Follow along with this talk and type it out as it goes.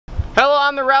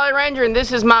I'm the Rally Ranger, and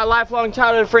this is my lifelong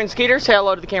childhood friend Skeeter. Say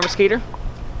hello to the camera, Skeeter.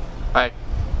 Hi.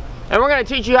 And we're going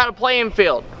to teach you how to play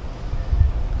infield.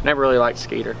 Never really liked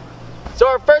Skeeter. So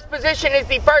our first position is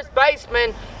the first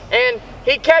baseman, and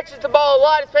he catches the ball a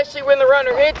lot, especially when the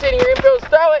runner hits it and your infielders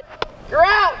throw it. You're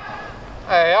out!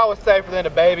 Hey, I was safer than a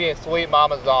baby in sweet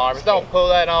mama's arms. Don't pull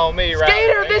that on me, Rally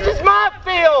Skeeter, Ranger. this is my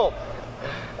field!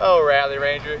 Oh, Rally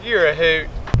Ranger, you're a hoot.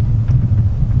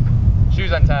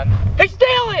 Shoes untied. He's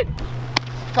stealing!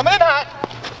 Coming in hot.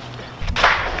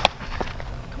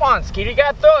 Come on, Skeeter, you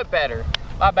gotta throw it better.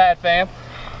 My bad, fam.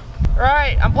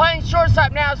 Alright, I'm playing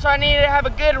shortstop now, so I need to have a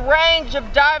good range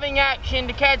of diving action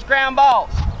to catch ground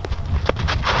balls.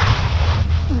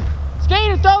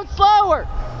 Skeeter, throw it slower!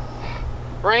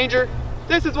 Ranger,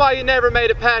 this is why you never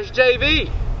made it past JV.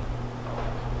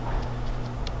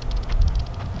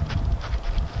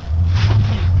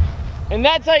 And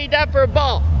that's how you dive for a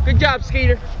ball. Good job,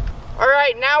 Skeeter.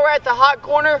 Alright, now we're at the hot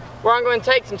corner where I'm going to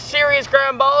take some serious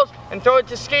ground balls and throw it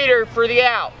to Skeeter for the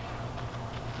out.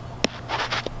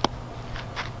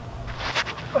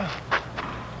 Come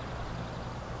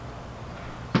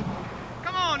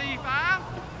on, E5.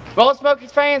 Well,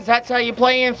 Smokies fans, that's how you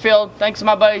play infield. Thanks to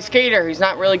my buddy Skeeter, who's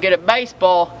not really good at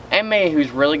baseball, and me,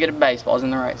 who's really good at baseball. Isn't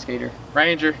that right, Skeeter?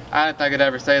 Ranger, I didn't think I'd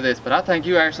ever say this, but I think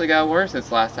you actually got worse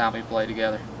since last time we played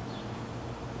together.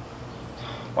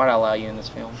 Why'd I allow you in this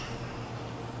film?